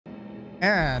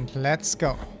And let's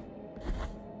go.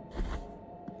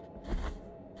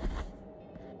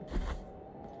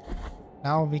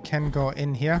 Now we can go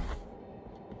in here.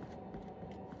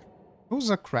 Who's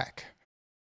a crack?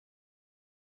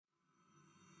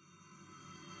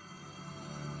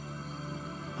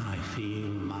 I feel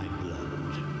my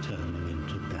blood turning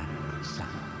into black sap,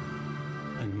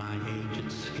 and my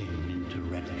aged skin into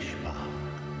reddish bark.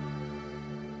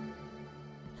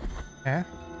 Eh?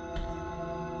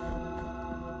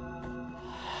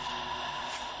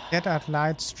 Get at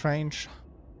light strange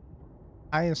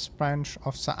highest branch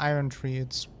of the iron tree.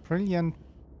 Its brilliant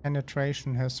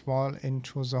penetration has wall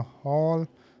into the hall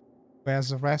where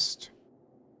the rest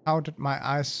clouded my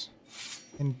eyes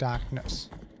in darkness.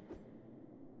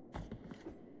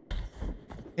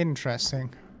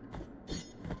 Interesting.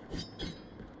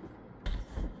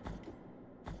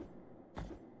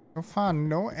 So far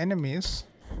no enemies.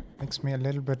 Makes me a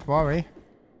little bit worried.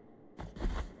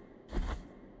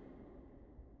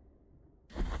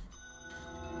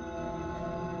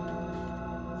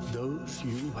 Those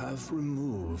you have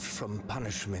removed from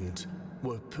punishment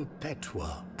were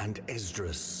Perpetua and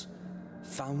Esdras,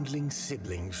 foundling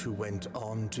siblings who went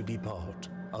on to be part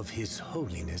of His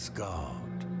Holiness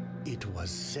Guard. It was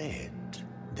said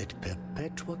that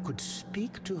Perpetua could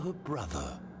speak to her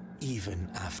brother even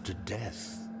after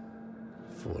death.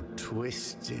 For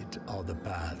twisted are the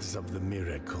paths of the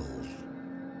miracle.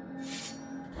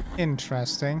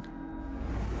 Interesting.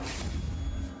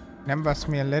 Remembers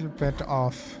me a little bit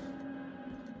of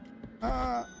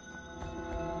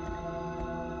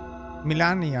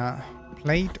Milania,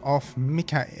 Plate of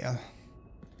Michael.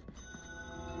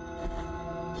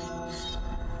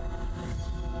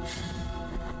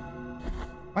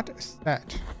 What is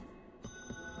that?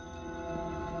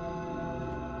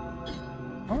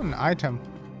 Oh, an item.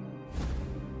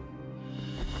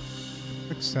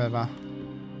 Quicksilver.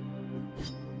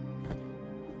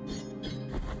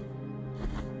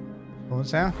 Go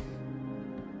there.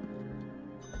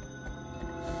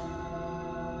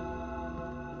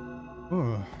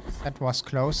 Ooh, that was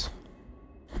close.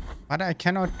 But I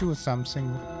cannot do something.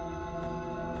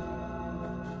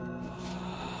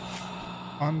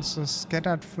 On the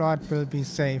scattered floor it will be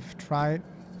safe. Try.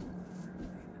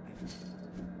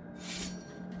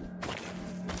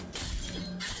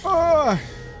 Oh!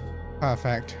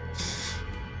 Perfect.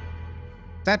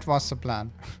 That was the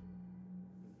plan.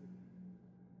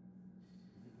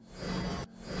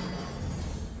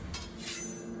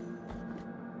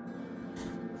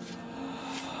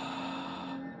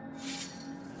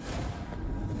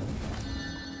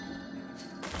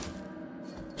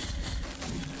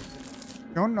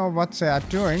 Don't know what they are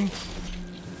doing,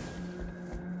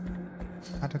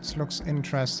 but it looks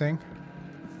interesting.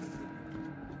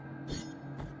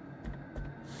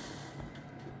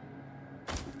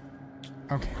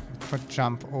 Okay, we could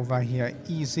jump over here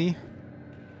easy.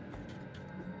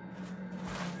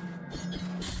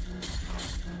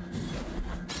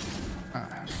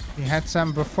 We had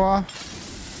some before.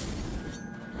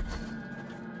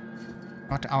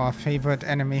 Not our favorite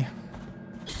enemy.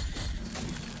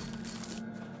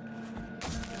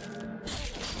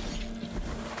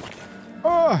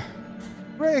 Oh!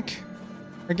 Trick!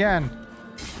 Again.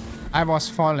 I was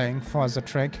falling for the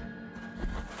trick.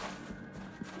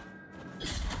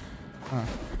 Oh.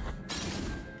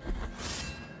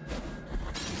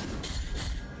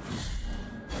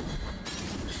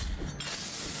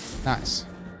 Nice.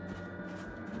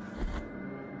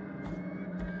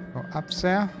 Go up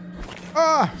there.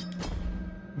 Oh!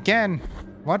 Again.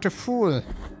 What a fool.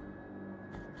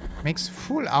 Makes a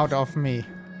fool out of me.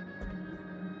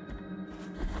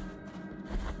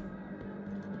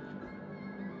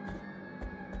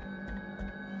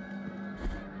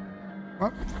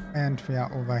 Oh, and we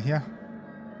are over here.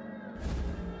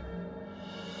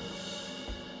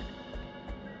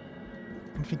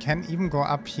 And we can even go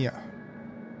up here.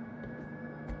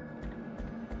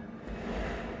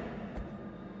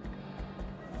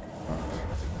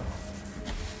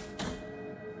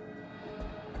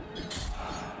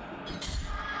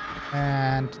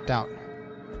 And down.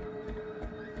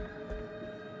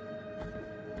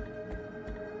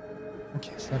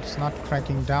 Okay, so it's not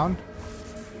cracking down.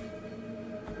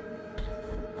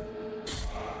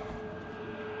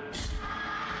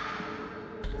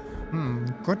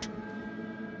 Good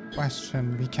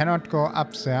question. We cannot go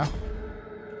up there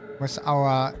with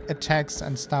our attacks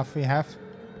and stuff we have.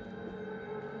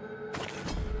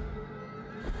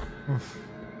 Oof.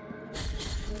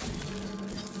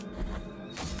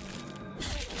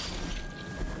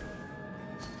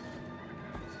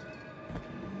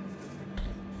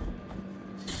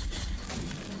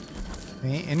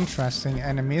 The interesting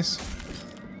enemies.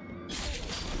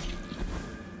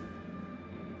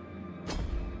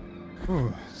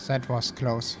 Ooh, that was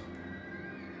close.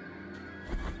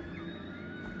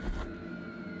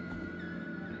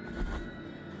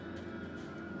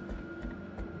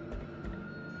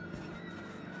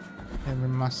 Okay, we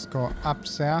must go up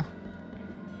there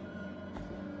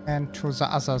and to the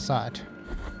other side.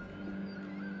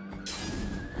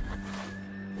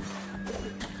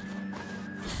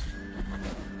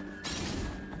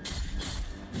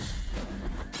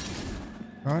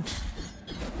 Good.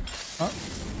 Oh.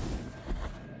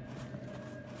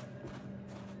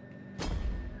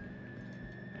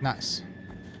 Nice.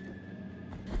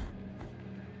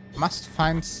 Must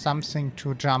find something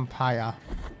to jump higher.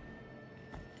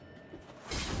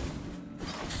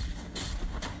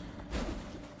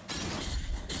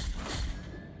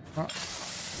 Oh.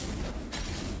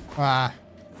 Ah.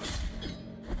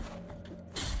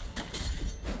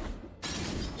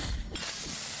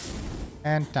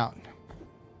 And down.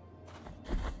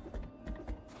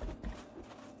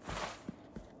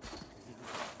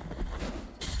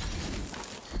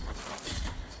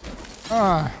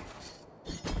 Ah.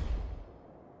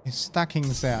 He's stuck in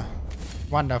there.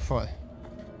 Wonderful.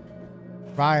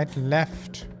 Right,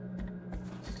 left.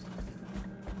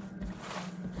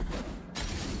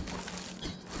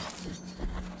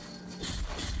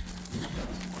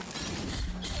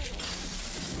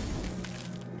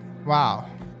 Wow.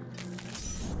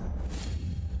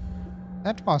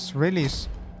 That was really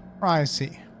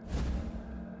pricey.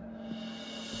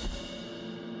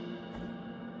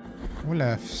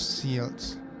 Olaf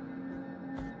seals.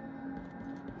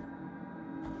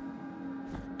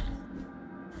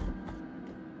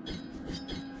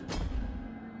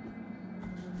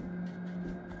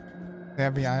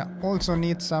 There we are. Also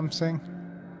need something.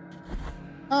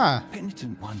 Ah.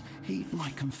 Penitent One, heed my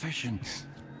confession.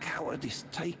 Cowardice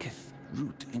taketh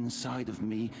root inside of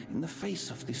me in the face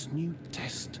of this new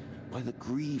test by the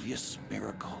grievous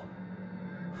miracle.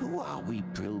 Who are we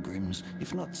pilgrims,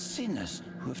 if not sinners,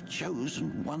 who have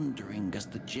chosen wandering as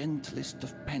the gentlest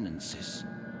of penances?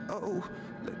 Oh,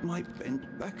 let my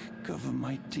bent back cover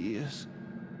my tears.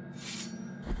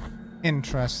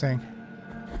 Interesting.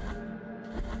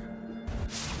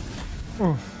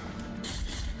 Oof.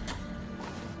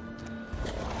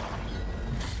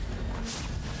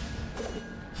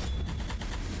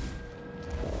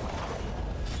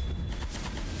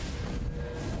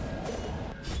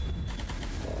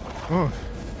 Oof.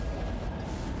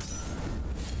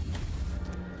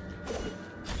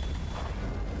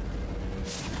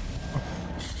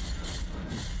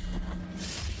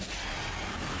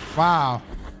 Wow.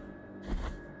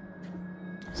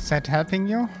 Is that helping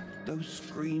you? Those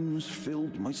screams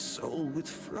filled my soul with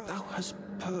fright. Thou hast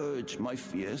purged my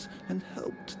fears and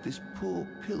helped this poor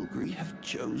pilgrim have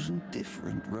chosen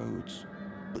different roads.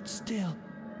 But still,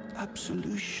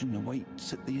 absolution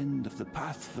awaits at the end of the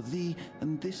path for thee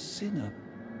and this sinner.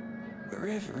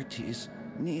 Wherever it is,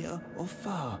 near or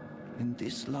far, in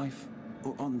this life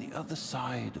or on the other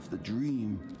side of the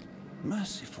dream,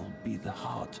 merciful be the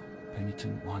heart,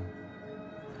 Penitent One.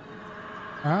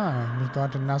 Ah, we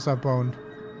got another bone.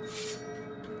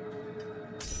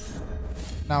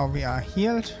 Now we are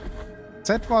healed.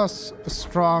 That was a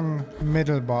strong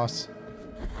middle boss.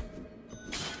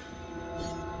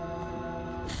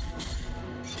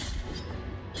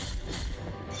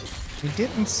 We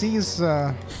didn't see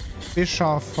the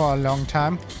bishop for a long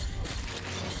time.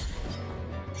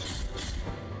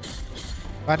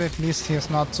 But at least he is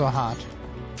not so hard.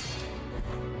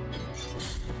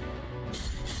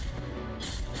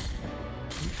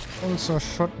 Also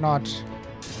should not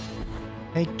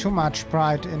take too much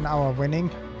pride in our winning.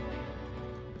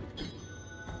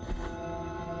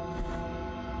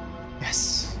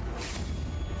 Yes.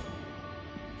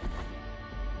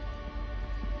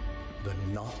 The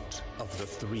knot of the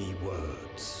three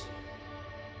words.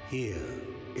 Here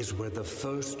is where the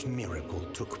first miracle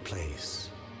took place.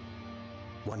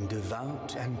 One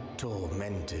devout and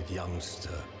tormented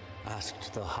youngster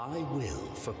asked the High Will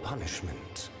for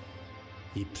punishment.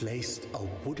 He placed a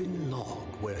wooden log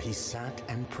where he sat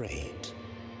and prayed.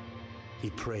 He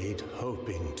prayed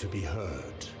hoping to be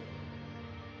heard.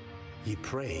 He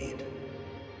prayed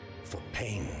for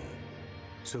pain,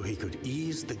 so he could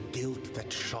ease the guilt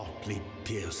that sharply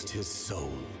pierced his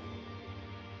soul.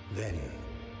 Then,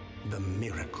 the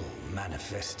miracle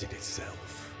manifested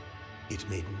itself. It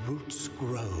made roots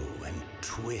grow and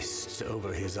twist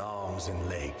over his arms and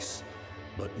legs,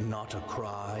 but not a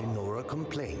cry nor a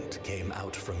complaint came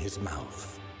out from his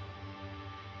mouth.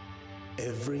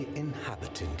 Every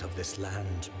inhabitant of this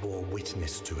land bore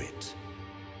witness to it.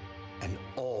 and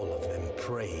all of them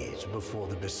prayed before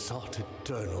the besought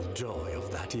eternal joy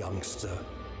of that youngster.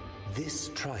 This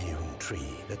triune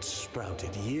tree that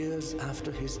sprouted years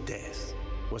after his death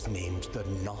was named the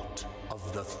Knot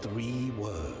of the Three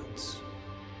Words.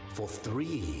 For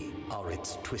 3 are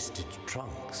its twisted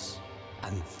trunks,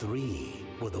 and 3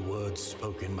 were the words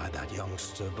spoken by that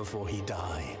youngster before he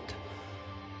died.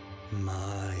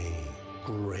 My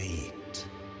great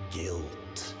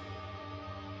guilt.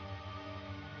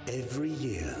 Every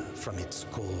year from its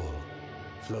core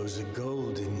flows a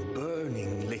golden,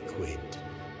 burning liquid,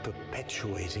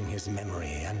 perpetuating his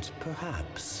memory and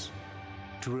perhaps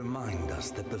to remind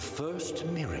us that the first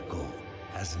miracle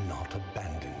has not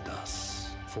abandoned us.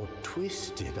 For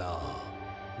twisted are,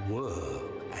 were,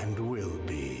 and will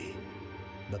be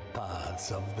the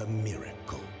paths of the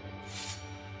miracle.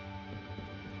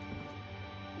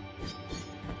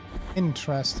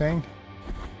 Interesting.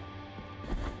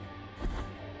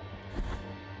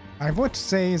 I would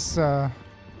say it's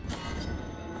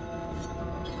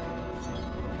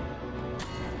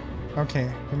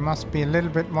okay, we must be a little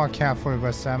bit more careful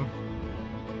with them.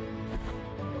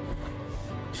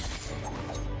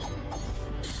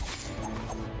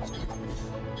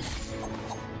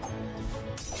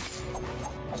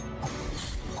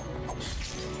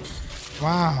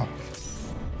 Wow.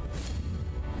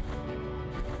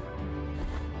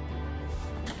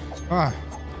 Ah.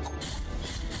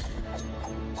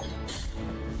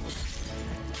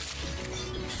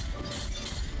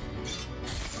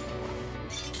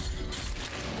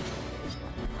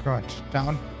 Good.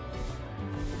 Down.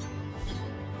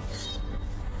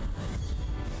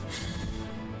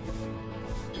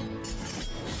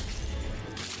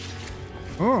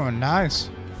 Oh,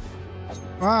 nice.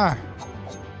 Ah.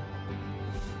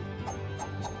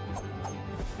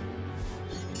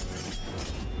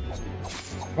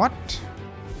 What?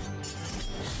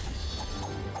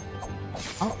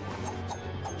 Oh.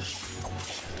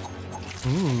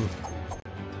 Ooh.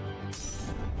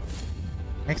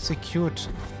 Execute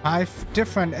 5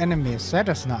 different enemies. That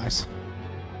is nice.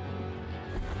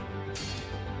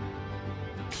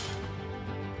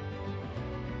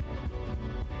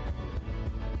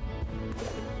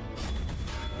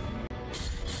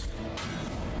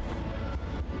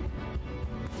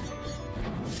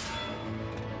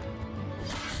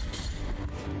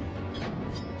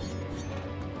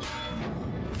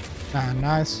 Ah,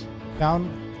 nice.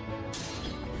 Down.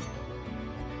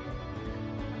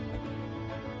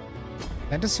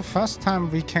 That is the first time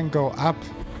we can go up.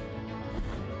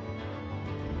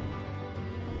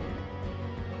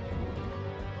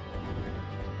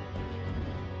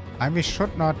 And we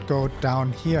should not go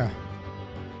down here.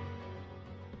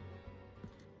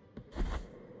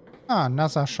 Ah,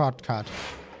 another shortcut.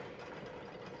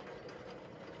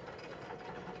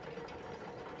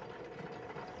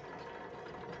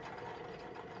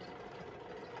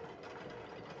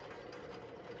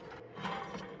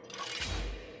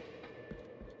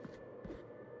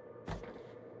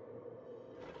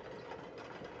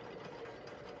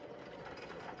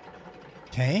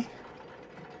 Okay.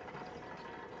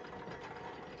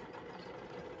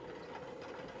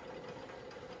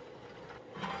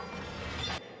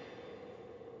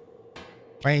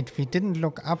 Wait, we didn't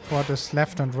look up what is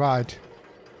left and right.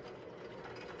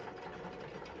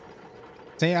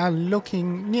 They are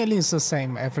looking nearly the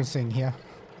same, everything here.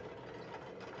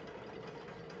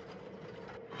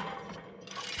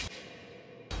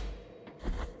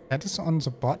 That is on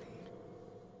the bottom.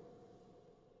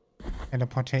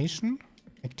 Teleportation.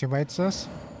 Activates this.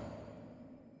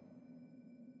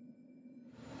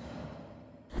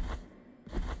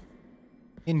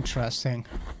 Interesting.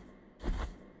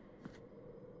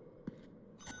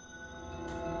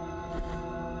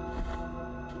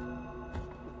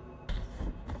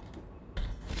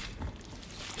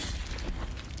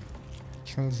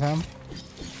 Kill them.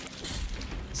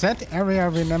 That area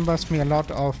remembers me a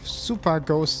lot of Super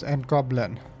Ghost and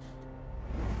Goblin.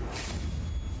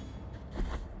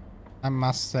 I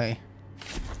must say.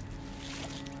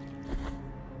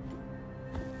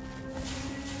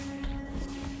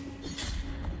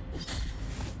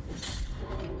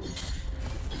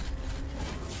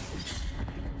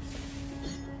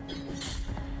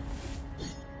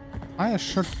 I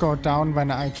should go down when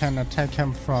I can attack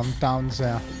him from down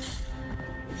there.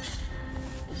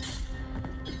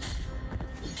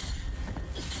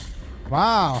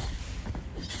 Wow.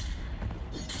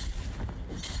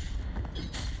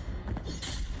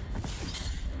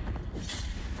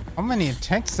 How many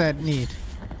attacks that need?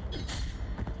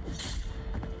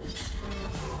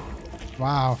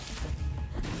 Wow.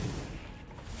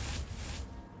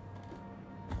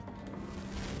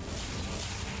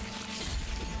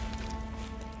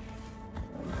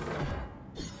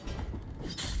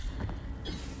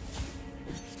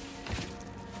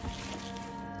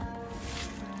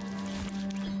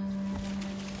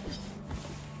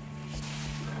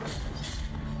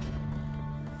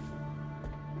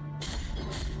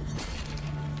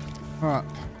 Up.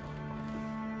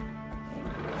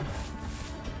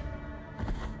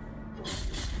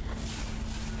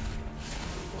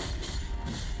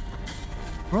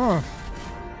 Oh.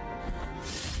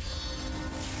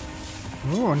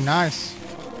 Oh, nice.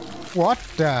 What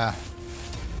the?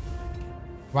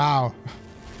 Wow.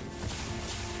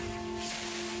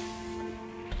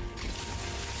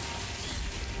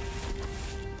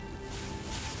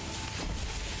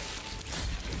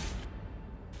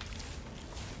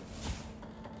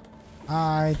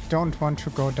 I don't want to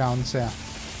go down there.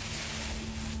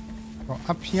 Go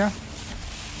up here.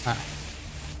 Ah.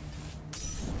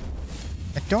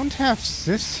 I don't have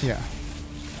this here.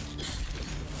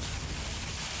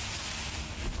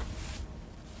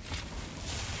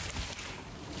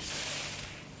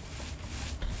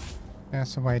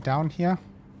 There's a way down here.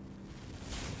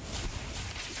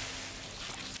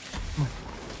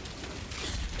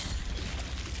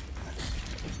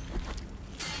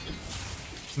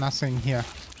 Nothing here.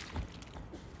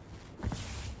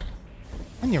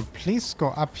 Can you please go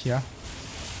up here?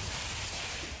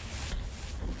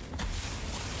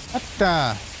 What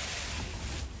the?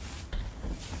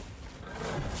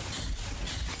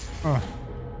 Oh.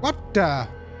 What the?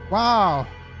 Wow.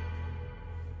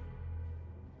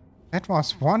 That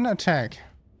was one attack.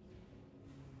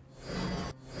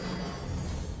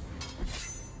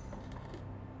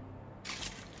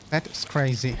 That is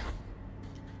crazy.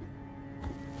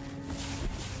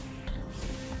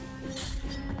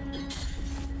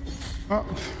 Oh.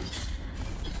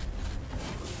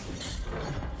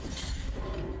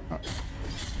 Oh.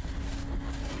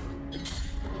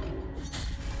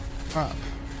 Oh.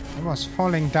 I was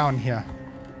falling down here.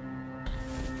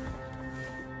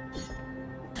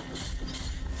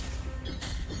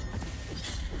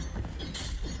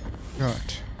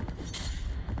 Good.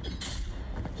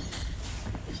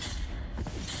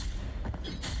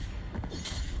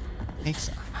 Takes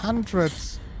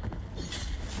hundreds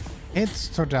hits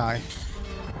to die.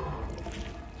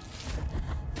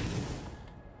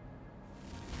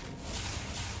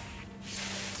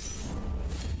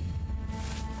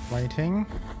 Waiting.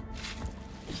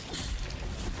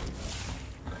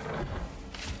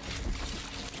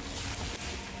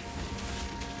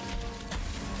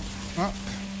 Oh,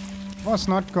 was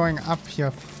not going up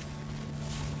here.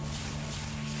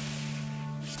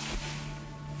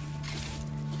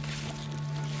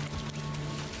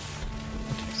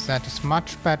 Okay, that is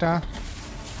much better.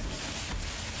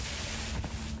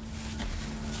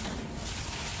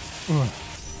 Ugh.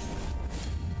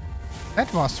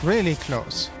 That was really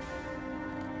close.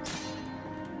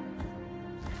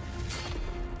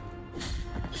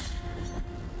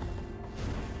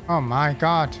 Oh my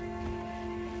god.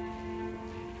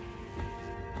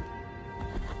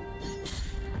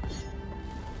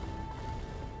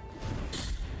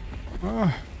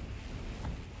 Oh.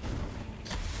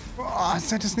 Oh,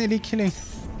 that is nearly killing.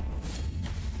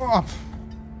 Oh.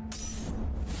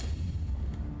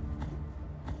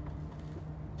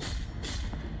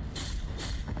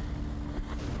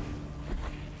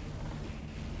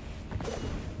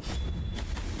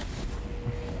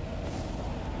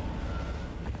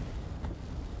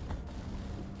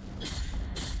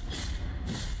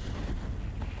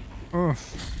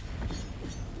 Oof.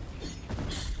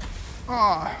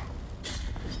 Oh.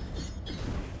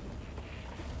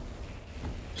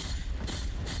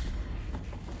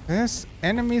 These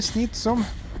enemies need some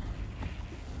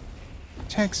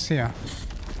attacks here.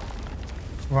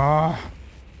 Wow.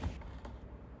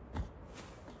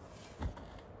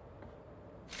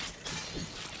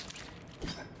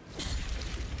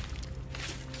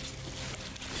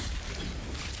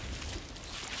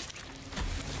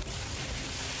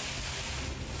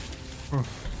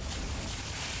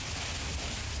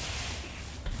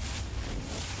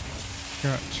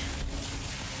 Good.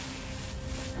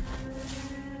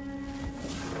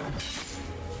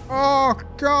 Oh,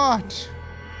 God!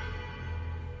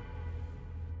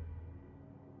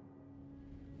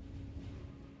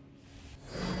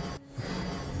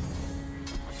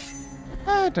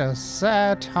 That is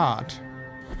sad hard.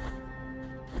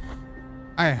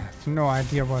 I have no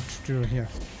idea what to do here.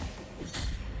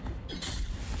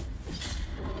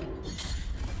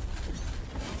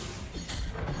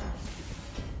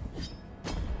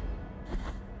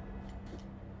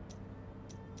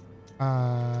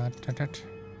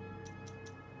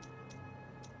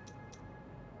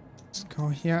 Let's go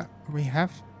here. We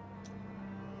have...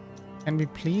 Can we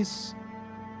please...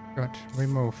 Good.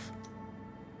 Remove.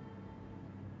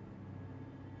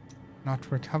 Not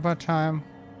recover time.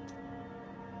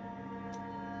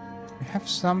 We have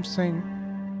something...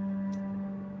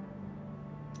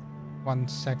 1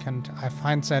 second. I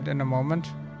find that in a moment.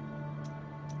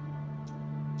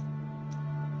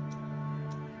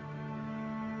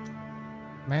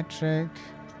 Magic.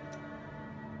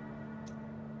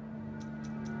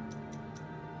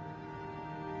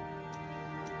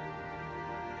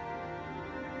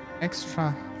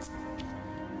 Extra.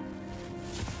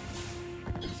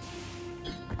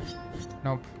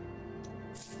 Nope.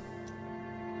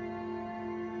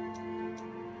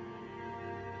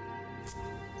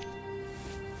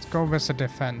 Let's go with the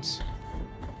defense.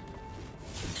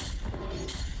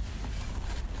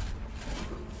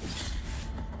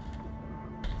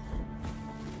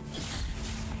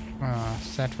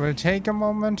 That will take a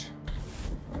moment.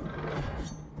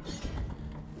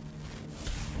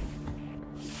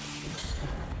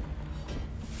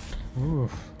 Ooh.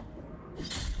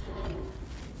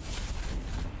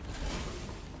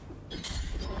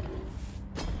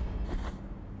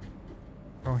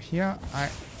 Oh, here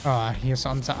he's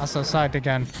on the other side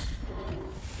again.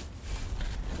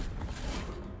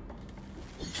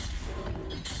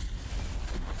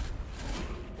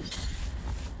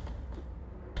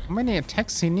 How many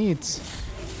attacks he needs?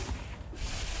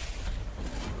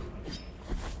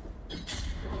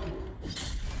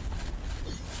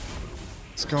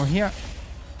 Let's go here.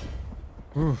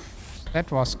 Ooh,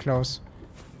 that was close.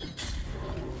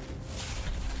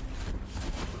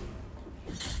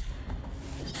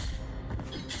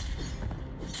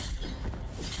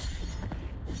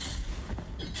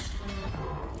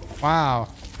 Wow.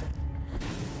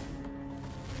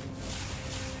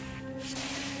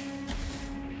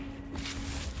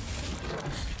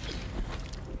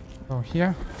 Go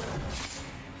here.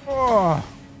 Oh.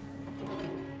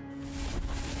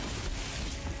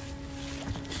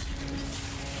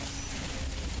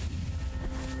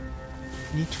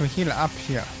 Need to heal up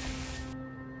here.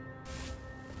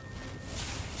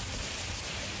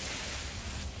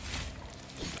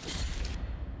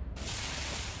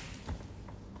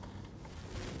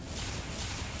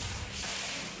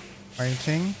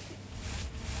 Waiting.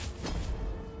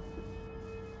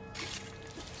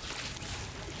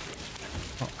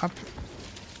 Oh,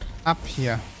 up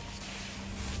here.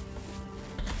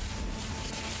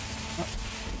 Oh,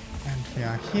 and we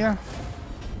are here.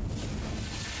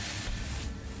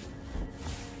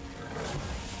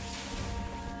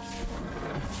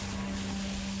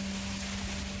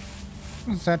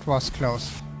 That was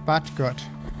close, but good.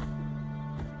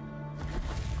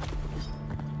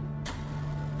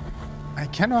 I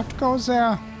cannot go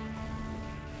there.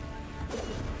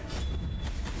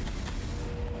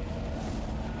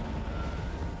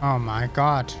 Oh my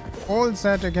god. All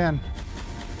that again.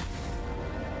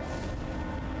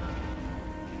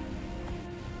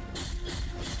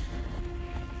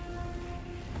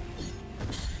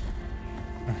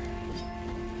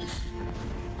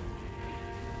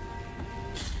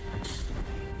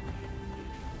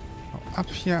 Oh, up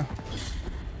here.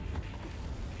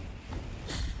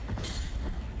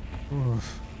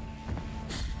 Oof.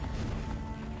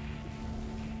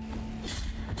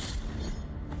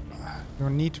 You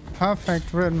need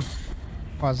perfect rhythm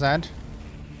for that.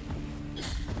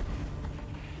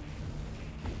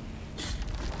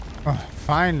 Oh,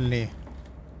 finally.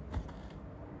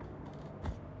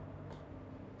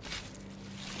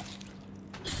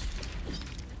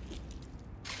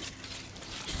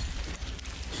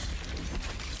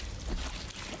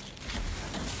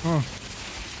 Oh.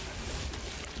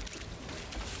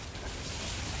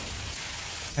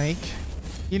 Take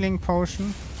healing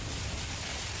potion.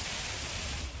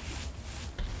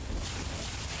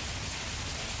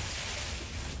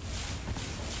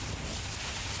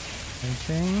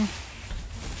 Taking.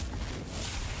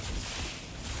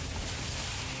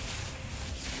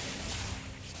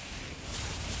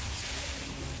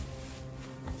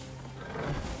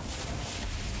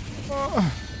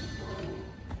 Oh.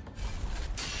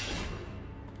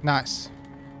 Nice.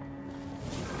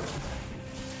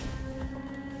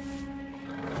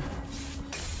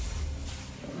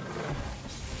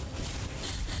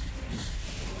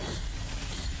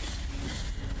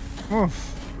 Oof.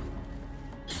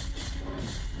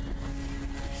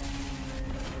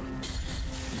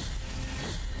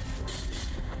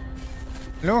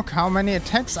 Look how many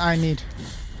attacks I need.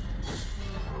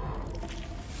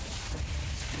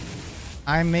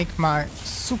 I make my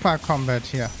super combat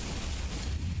here.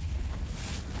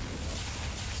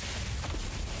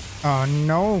 Oh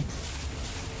no.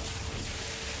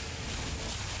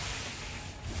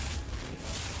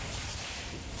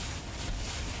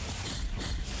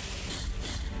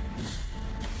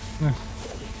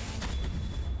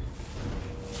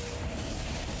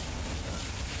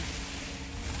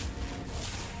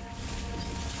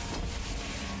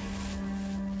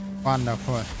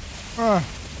 Wonderful. Ugh.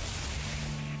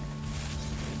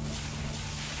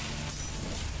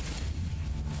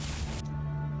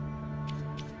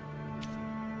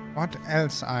 What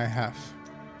else I have?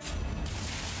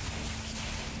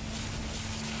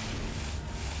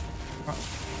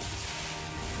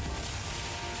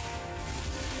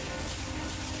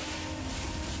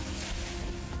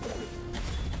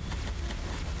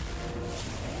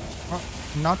 Oh,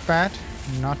 not bad.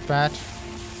 Not bad.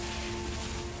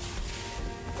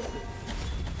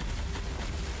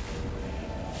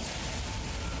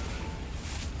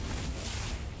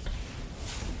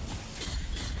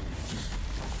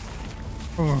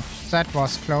 Ooh, that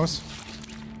was close.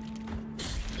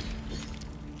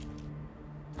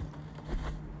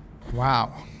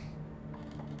 Wow.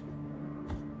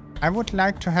 I would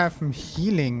like to have him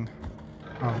healing.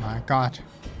 Oh my god.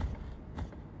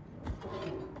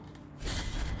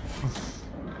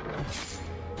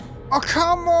 Oh,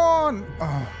 come on!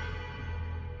 Oh.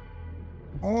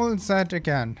 All that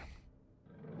again.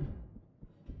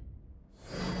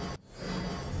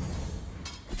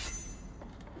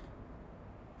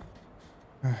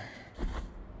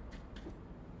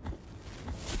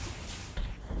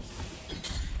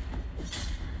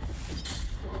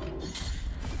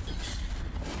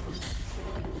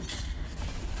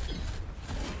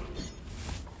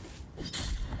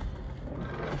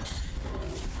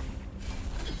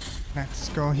 Let's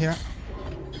go here.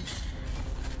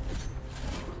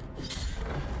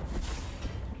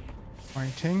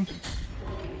 Waiting.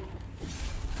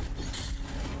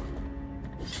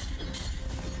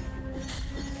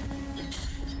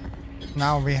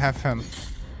 Now we have him.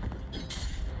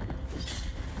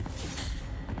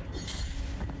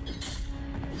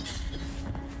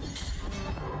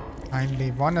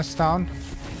 Finally, one is down.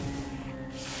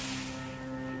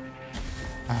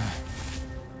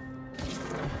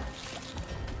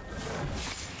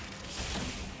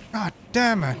 God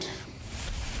damn it.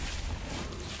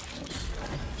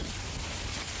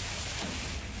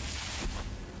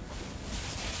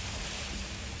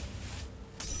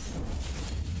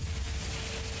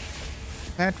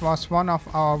 That was one of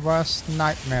our worst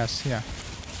nightmares here.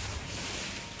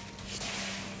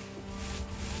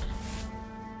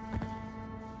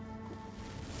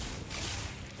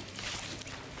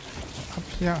 Up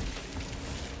here.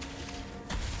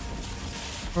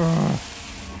 Ugh.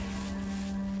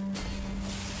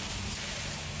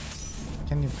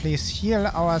 Can you please heal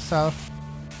ourselves?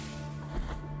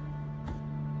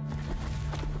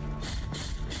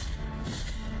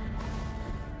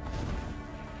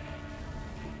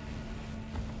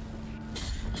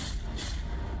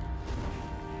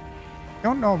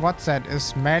 Don't know what that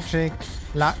is. Magic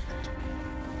light.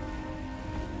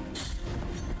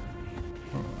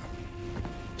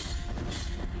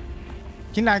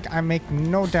 Feel like I make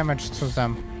no damage to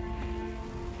them.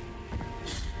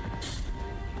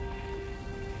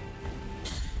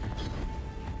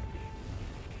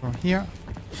 Go here.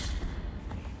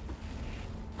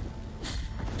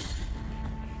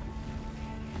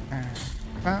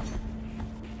 And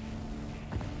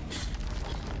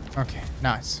okay,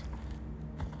 nice.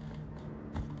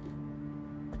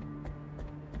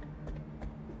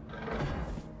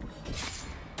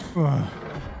 Ugh.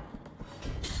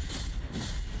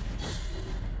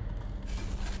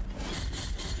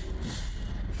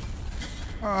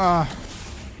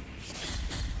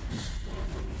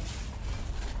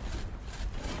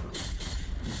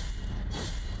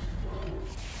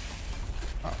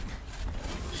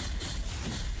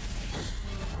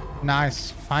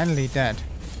 Nice, finally dead.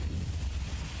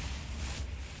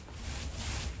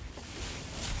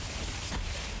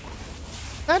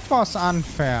 That was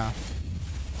unfair.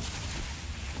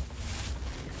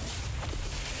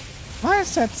 Why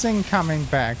is that thing coming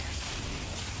back?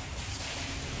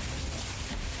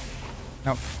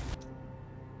 Nope.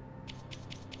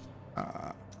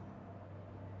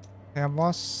 There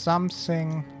was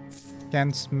something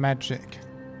against magic.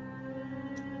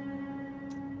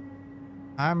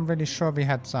 I'm really sure we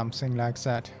had something like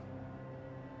that.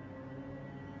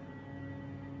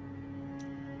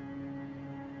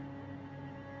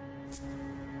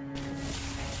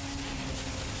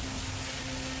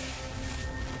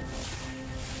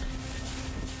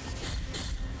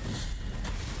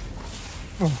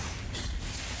 Oof.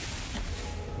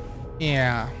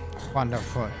 Yeah,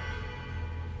 wonderful.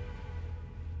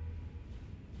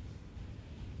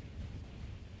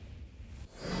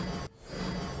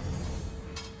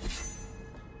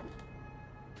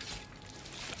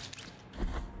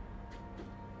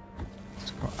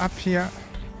 Let's go up here.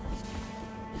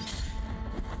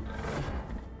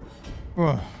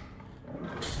 Whoa.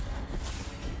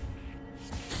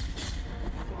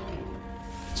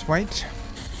 Let's wait.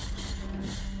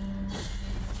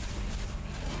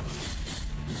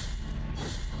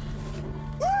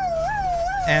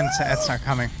 And the ads are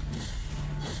coming.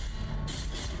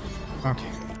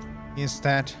 Okay. He's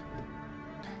dead.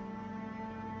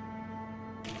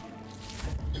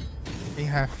 We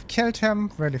have killed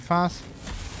him really fast.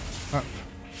 Oh.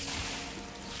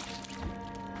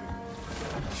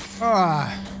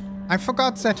 Oh, I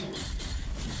forgot that.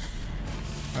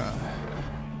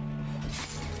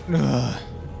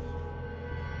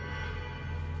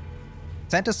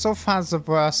 That is so far the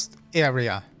worst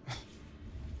area.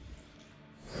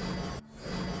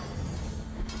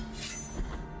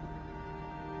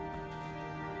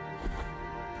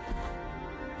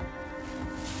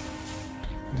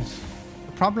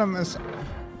 The problem is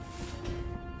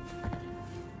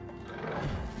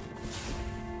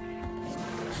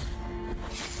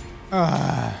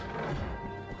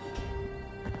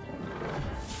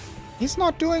he's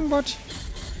not doing what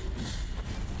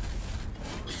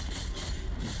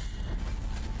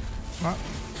well,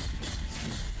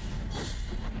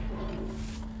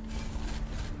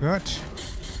 good.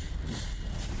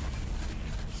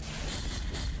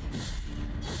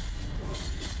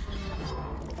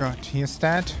 Good, he's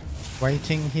dead.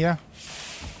 Waiting here.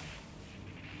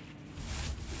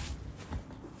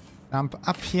 Jump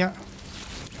up here.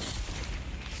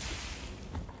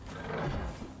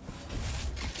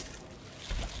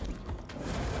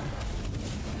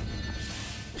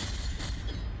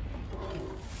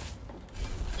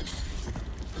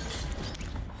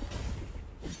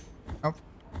 Oh.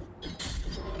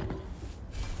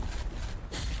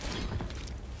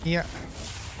 Here.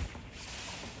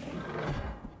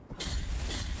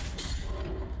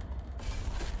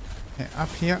 Okay, up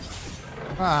here.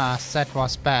 Ah, that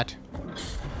was bad.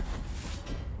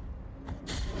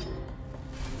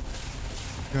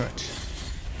 Good.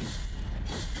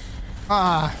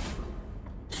 Ah.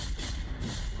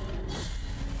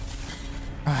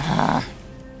 Ah.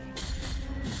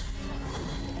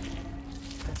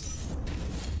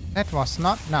 That was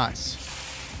not nice.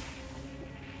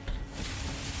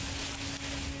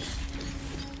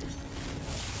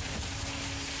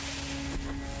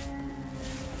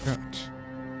 Good.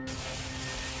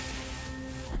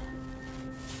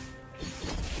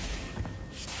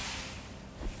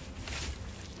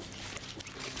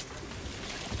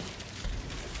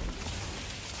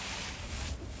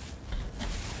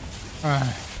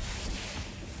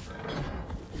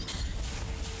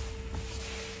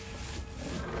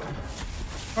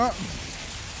 Oh,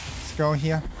 let's go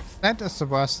here. That is the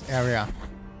worst area.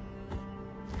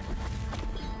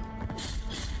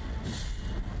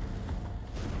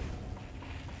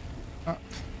 Oh.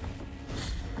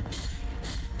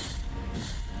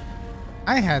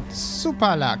 I had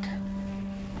super luck.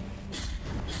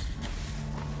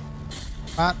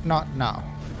 But not now.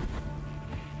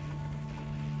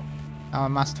 Now I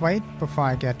must wait before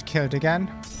I get killed again.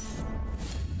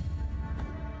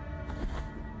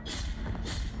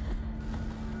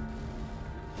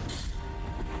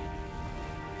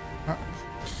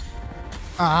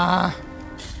 Ah!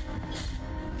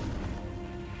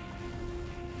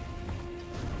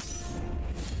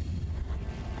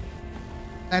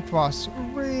 That was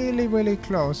really, really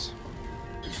close.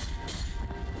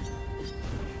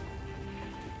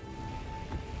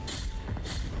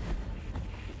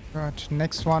 Good,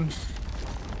 next one.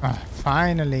 Ah,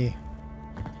 finally.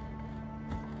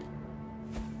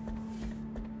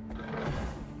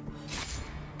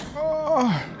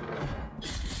 Oh!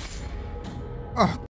 Oh!